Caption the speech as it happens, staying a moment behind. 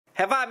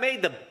Have I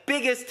made the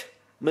biggest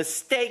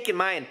mistake in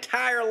my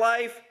entire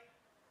life?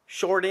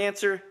 Short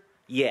answer,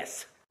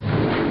 yes.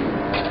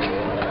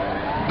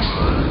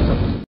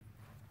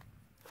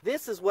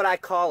 This is what I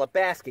call a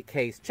basket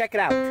case. Check it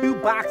out. 2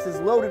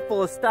 boxes loaded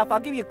full of stuff. I'll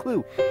give you a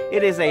clue.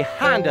 It is a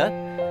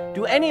Honda.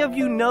 Do any of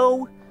you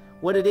know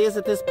what it is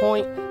at this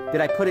point?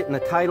 Did I put it in the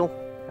title?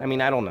 I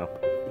mean, I don't know.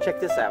 Check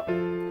this out.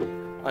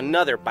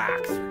 Another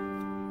box.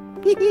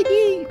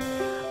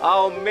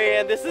 Oh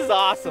man, this is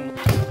awesome.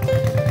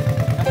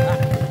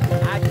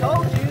 I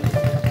told you,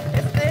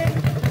 this thing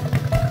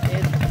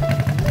is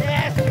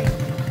nasty.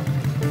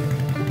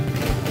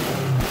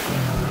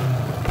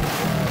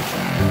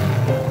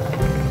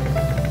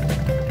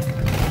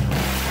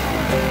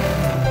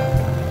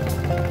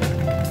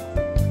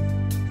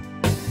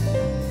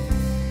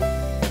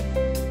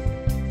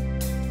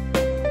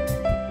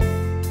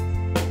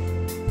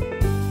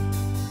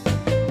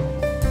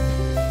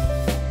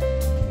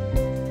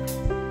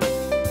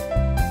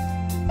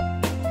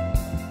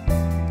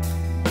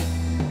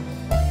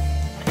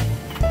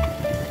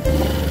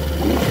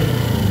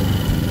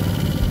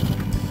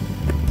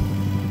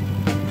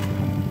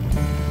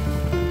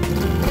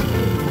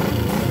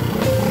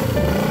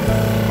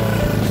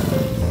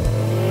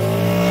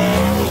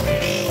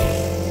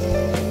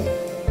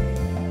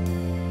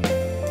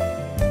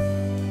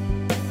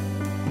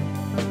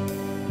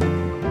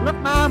 Look,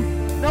 Mom,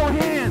 no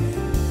hands.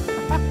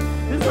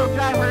 This will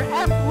drive her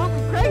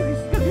absolutely crazy.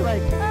 She's gonna be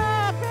like,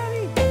 ah,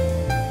 Betty.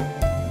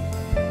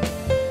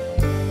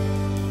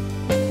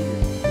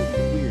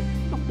 Weird.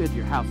 Don't build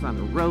your house on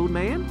the road,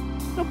 man.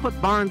 Don't put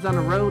barns on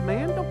the road,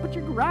 man. Don't put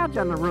your garage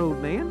on the road,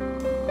 man.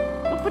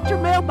 Don't put your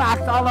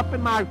mailbox all up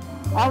in my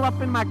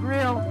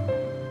grill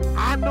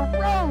on the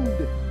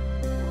road.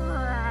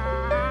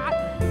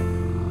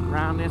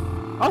 Around this.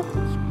 Oh,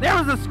 there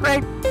was a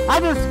scrape. I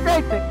just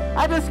scraped it.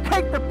 I just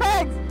scraped the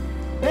pegs.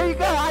 There you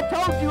go. I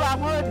told you I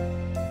would.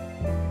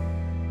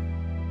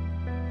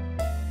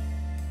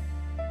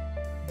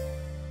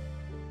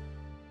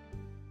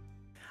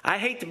 I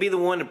hate to be the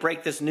one to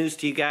break this news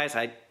to you guys.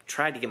 I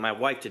tried to get my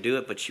wife to do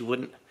it, but she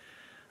wouldn't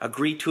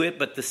agree to it.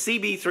 But the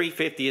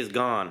CB350 is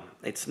gone.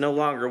 It's no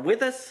longer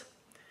with us.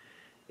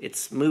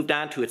 It's moved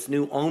on to its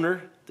new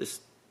owner, this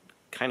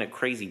kind of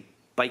crazy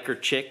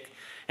biker chick.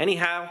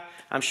 Anyhow,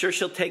 I'm sure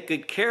she'll take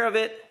good care of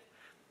it.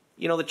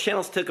 You know, the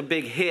channels took a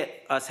big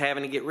hit, us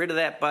having to get rid of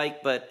that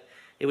bike, but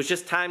it was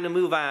just time to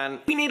move on.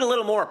 We need a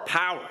little more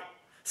power,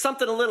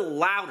 something a little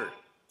louder.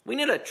 We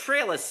need a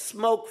trail of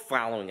smoke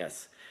following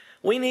us.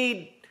 We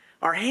need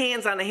our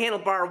hands on the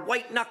handlebar,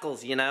 white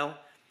knuckles, you know,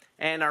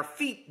 and our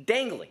feet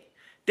dangling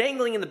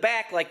in the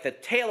back like the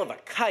tail of a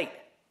kite.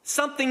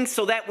 Something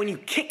so that when you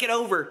kick it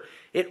over,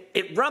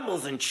 it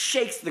rumbles and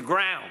shakes the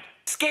ground,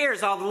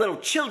 scares all the little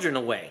children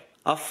away.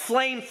 A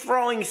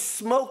flame-throwing,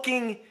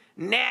 smoking,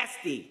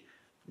 nasty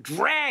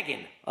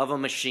dragon of a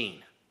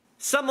machine.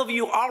 Some of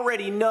you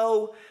already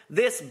know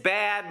this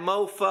bad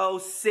mofo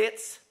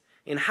sits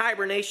in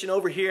hibernation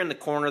over here in the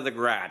corner of the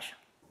garage.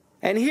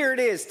 And here it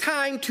is,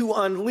 time to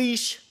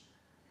unleash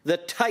the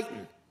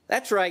Titan.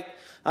 That's right,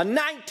 a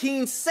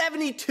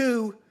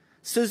 1972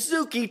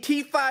 Suzuki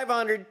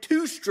T500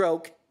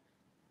 2-stroke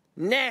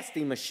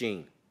nasty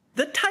machine.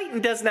 The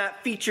Titan does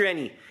not feature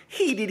any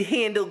heated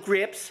handle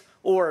grips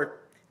or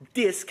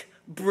disc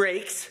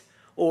brakes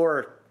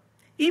or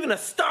even a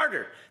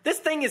starter. This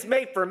thing is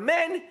made for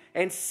men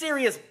and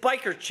serious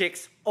biker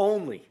chicks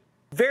only.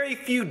 Very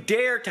few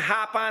dare to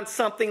hop on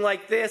something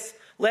like this,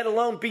 let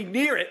alone be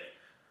near it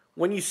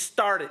when you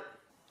start it.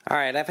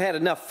 Alright, I've had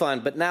enough fun,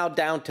 but now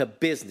down to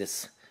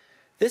business.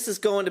 This is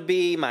going to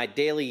be my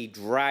daily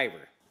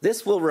driver.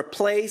 This will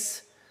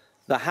replace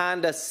the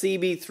Honda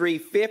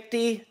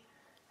Cb350,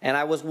 and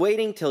I was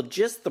waiting till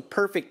just the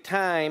perfect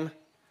time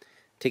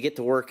to get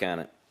to work on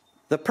it.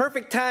 The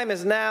perfect time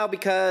is now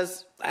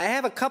because I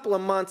have a couple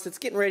of months. It's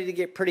getting ready to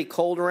get pretty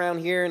cold around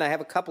here, and I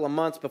have a couple of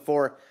months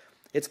before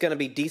it's going to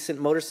be decent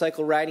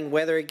motorcycle riding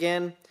weather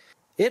again.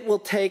 It will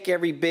take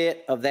every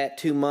bit of that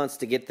 2 months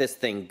to get this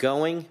thing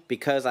going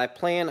because I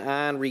plan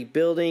on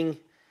rebuilding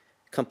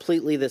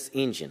completely this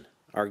engine,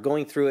 or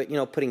going through it, you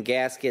know, putting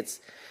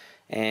gaskets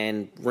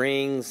and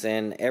rings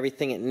and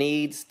everything it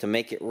needs to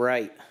make it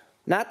right.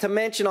 Not to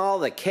mention all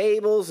the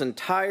cables and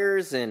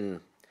tires and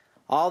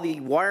all the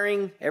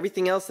wiring,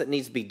 everything else that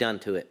needs to be done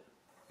to it.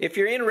 If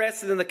you're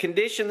interested in the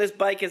condition this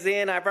bike is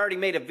in, I've already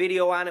made a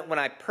video on it when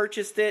I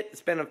purchased it.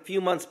 It's been a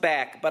few months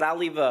back, but I'll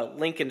leave a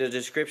link in the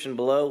description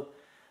below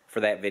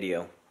for that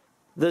video.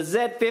 The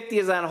Z50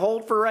 is on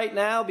hold for right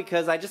now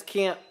because I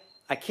can't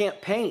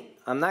paint.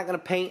 I'm not going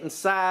to paint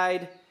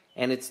inside,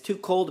 and it's too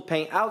cold to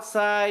paint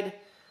outside.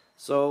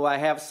 So I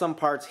have some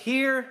parts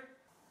here.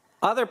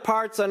 Other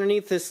parts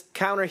underneath this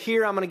counter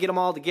here, I'm going to get them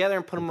all together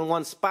and put them in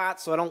one spot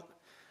so I don't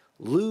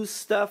lose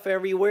stuff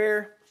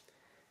everywhere.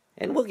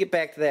 And we'll get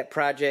back to that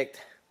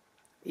project,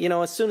 you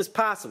know, as soon as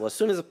possible, as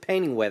soon as the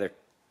painting weather.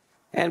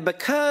 And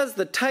because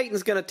the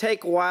Titan's going to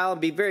take a while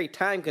and be very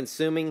time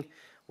consuming,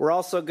 we're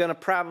also going to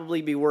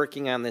probably be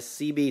working on this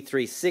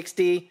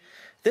CB360.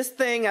 This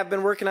thing, I've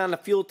been working on the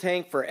fuel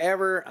tank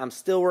forever. I'm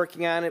still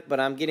working on it, but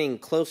I'm getting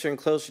closer and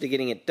closer to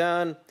getting it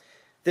done.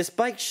 This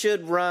bike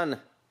should run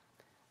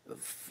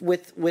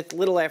with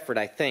little effort,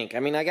 I think. I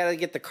mean, I got to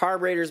get the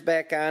carburetors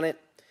back on it,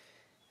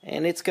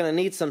 and it's going to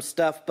need some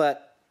stuff.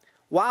 But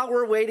while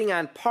we're waiting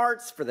on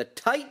parts for the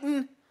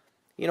Titan,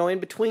 you know, in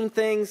between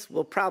things,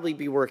 we'll probably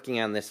be working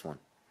on this one.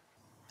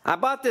 I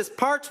bought this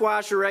parts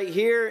washer right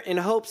here in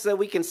hopes that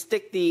we can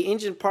stick the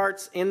engine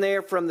parts in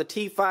there from the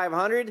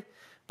T500.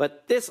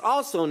 But this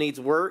also needs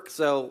work,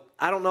 so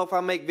I don't know if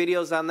I'll make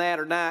videos on that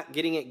or not,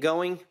 getting it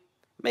going.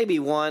 Maybe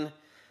one,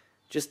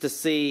 just to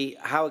see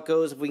how it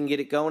goes if we can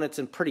get it going. It's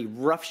in pretty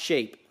rough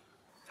shape.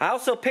 I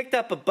also picked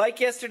up a bike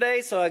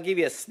yesterday, so I'll give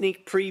you a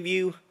sneak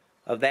preview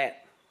of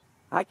that.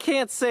 I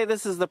can't say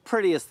this is the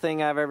prettiest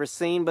thing I've ever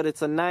seen, but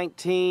it's a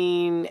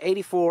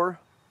 1984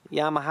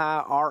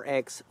 Yamaha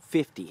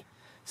RX50.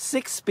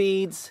 6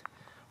 speeds,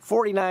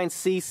 49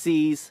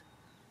 cc's,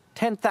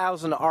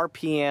 10,000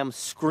 RPM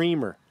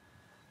screamer.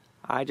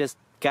 I just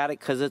got it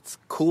because it's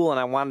cool and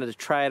I wanted to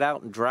try it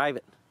out and drive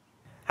it.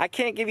 I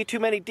can't give you too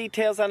many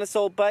details on this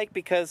old bike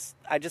because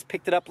I just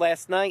picked it up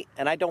last night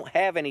and I don't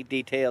have any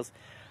details.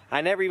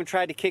 I never even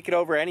tried to kick it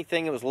over or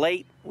anything. It was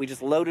late. We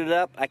just loaded it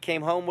up. I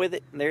came home with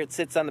it and there it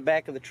sits on the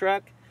back of the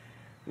truck.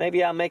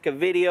 Maybe I'll make a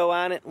video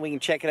on it and we can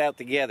check it out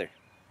together.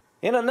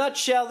 In a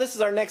nutshell, this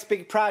is our next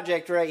big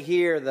project right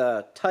here,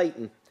 the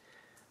Titan,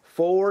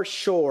 for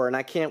sure. And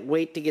I can't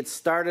wait to get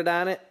started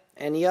on it.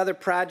 And the other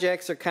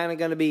projects are kind of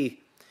going to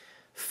be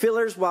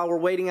fillers while we're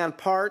waiting on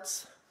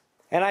parts.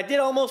 And I did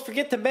almost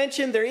forget to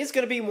mention there is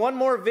going to be one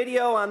more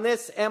video on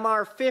this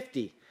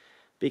MR50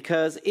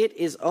 because it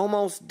is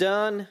almost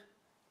done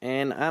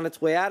and on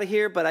its way out of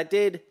here. But I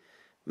did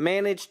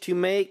manage to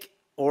make,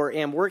 or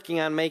am working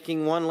on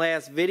making, one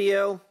last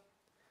video,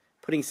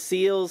 putting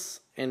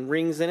seals and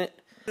rings in it.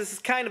 This is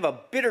kind of a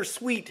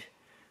bittersweet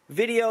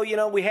video. You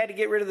know, we had to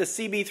get rid of the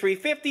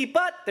Cb350,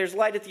 but there's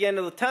light at the end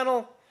of the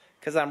tunnel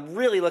because I'm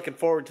really looking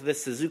forward to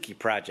this Suzuki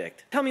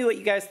project. Tell me what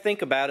you guys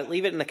think about it.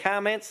 Leave it in the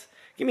comments.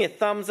 Give me a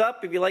thumbs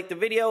up if you like the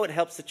video. It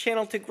helps the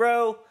channel to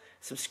grow.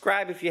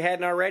 Subscribe if you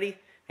hadn't already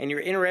and you're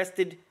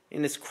interested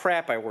in this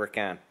crap I work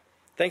on.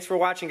 Thanks for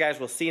watching, guys.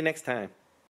 We'll see you next time.